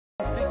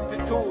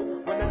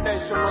1962, when the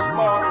nation was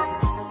born,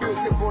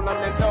 beautiful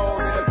and endowed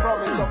with the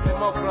promise of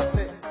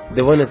democracy.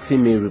 They want to see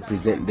me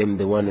represent them.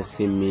 They want to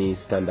see me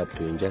stand up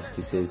to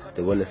injustices.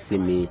 They want to see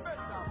me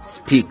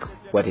speak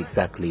what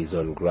exactly is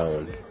on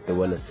ground. They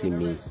want to see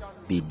me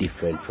be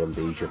different from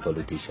the usual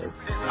politicians.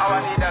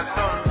 Our leaders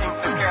don't seem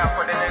to care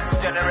for the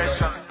next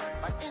generation.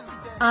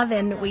 Are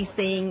then we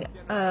seeing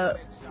a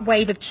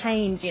wave of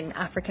change in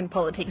African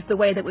politics, the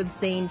way that we've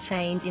seen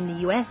change in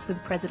the US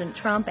with President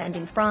Trump and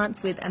in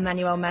France with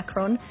Emmanuel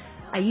Macron?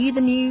 Are you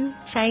the new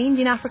change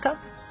in Africa?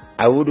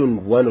 I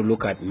wouldn't want to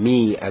look at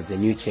me as the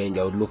new change.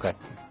 I would look at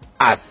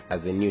us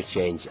as a new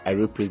change. I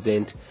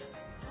represent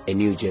a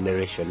new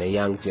generation, a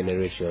young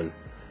generation.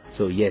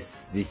 So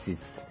yes, this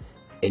is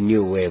a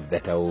new wave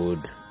that I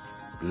would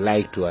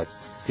like to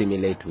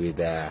assimilate with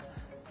the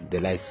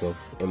likes of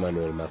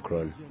Emmanuel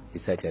Macron.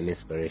 He's such an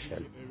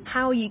inspiration.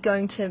 How are you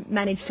going to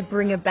manage to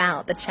bring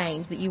about the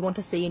change that you want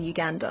to see in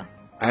Uganda?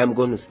 I am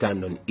going to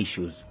stand on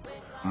issues.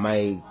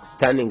 My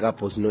standing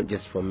up was not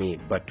just for me,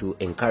 but to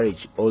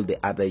encourage all the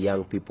other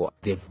young people.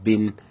 They've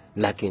been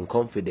lacking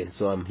confidence,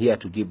 so I'm here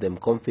to give them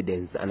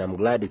confidence, and I'm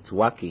glad it's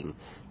working.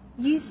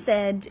 You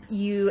said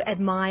you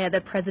admire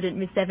the President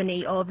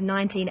Museveni of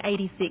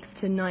 1986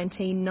 to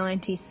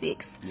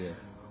 1996. Yes.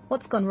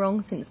 What's gone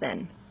wrong since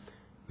then?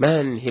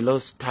 Man, he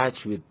lost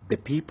touch with the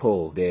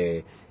people,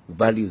 the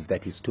values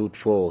that he stood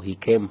for. He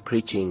came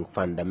preaching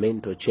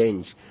fundamental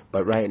change,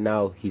 but right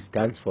now he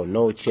stands for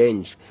no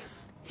change.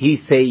 He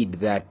said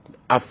that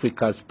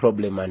Africa's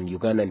problem, and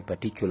Uganda in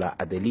particular,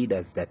 are the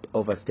leaders that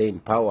overstay in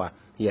power.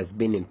 He has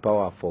been in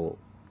power for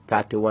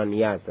 31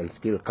 years and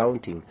still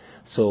counting.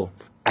 So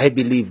I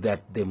believe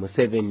that the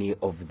Museveni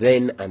of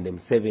then and the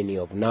Museveni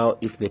of now,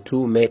 if the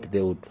two met,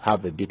 they would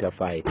have a bitter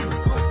fight.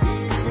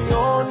 We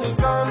only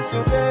come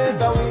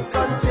together, we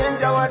can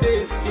change our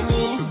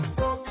destiny.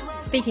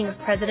 Speaking of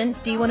presidents,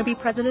 do you want to be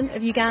president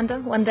of Uganda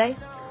one day?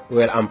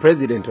 Well, I'm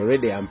president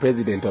already. I'm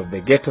president of the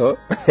ghetto.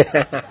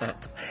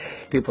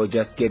 People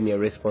just gave me a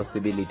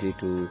responsibility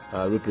to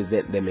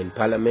represent them in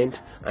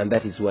parliament, and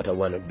that is what I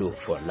want to do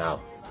for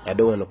now. I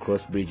don't want to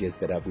cross bridges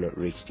that I've not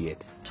reached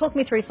yet. Talk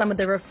me through some of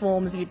the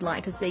reforms you'd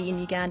like to see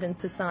in Ugandan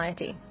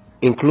society.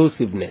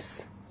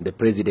 Inclusiveness. The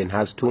president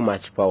has too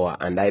much power,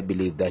 and I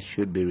believe that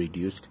should be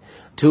reduced.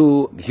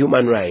 2,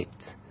 human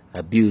rights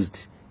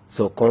abused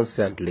so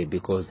constantly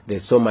because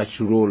there's so much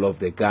rule of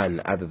the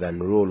gun other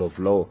than rule of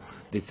law.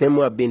 The same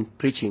way I've been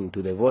preaching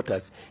to the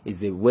voters is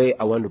the way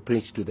I want to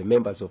preach to the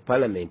members of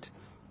parliament,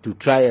 to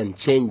try and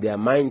change their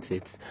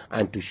mindsets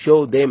and to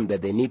show them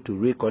that they need to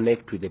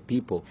reconnect with the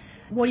people.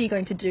 What are you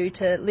going to do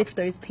to lift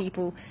those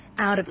people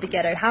out of the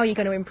ghetto? How are you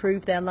going to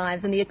improve their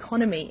lives and the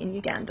economy in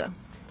Uganda?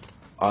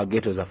 Our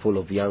ghettos are full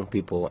of young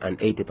people, and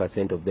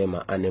 80% of them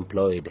are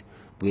unemployed.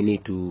 We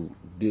need to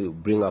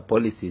bring up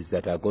policies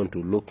that are going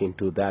to look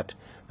into that.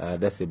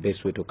 That's the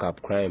best way to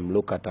curb crime.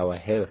 Look at our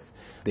health.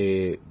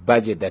 The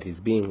budget that is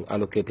being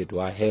allocated to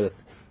our health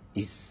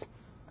is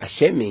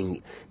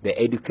shaming. The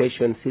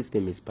education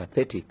system is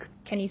pathetic.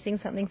 Can you sing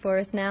something for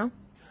us now?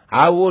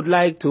 I would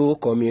like to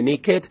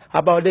communicate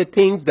about the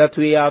things that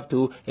we have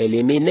to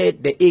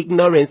eliminate, the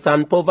ignorance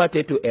and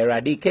poverty to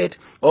eradicate,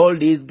 all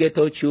these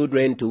ghetto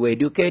children to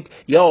educate.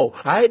 Yo,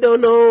 I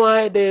don't know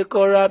why the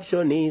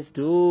corruption is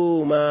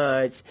too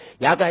much.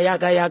 Yaga,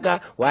 yaga,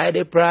 yaga, why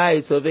the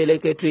price of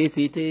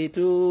electricity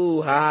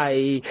too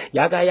high?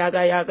 Yaga,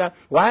 yaga, yaga,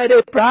 why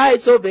the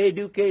price of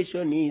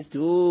education is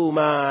too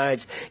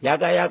much?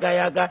 Yaga, yaga,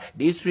 yaga,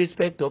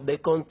 disrespect of the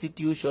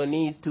Constitution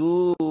is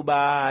too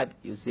bad.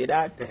 You see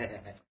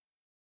that?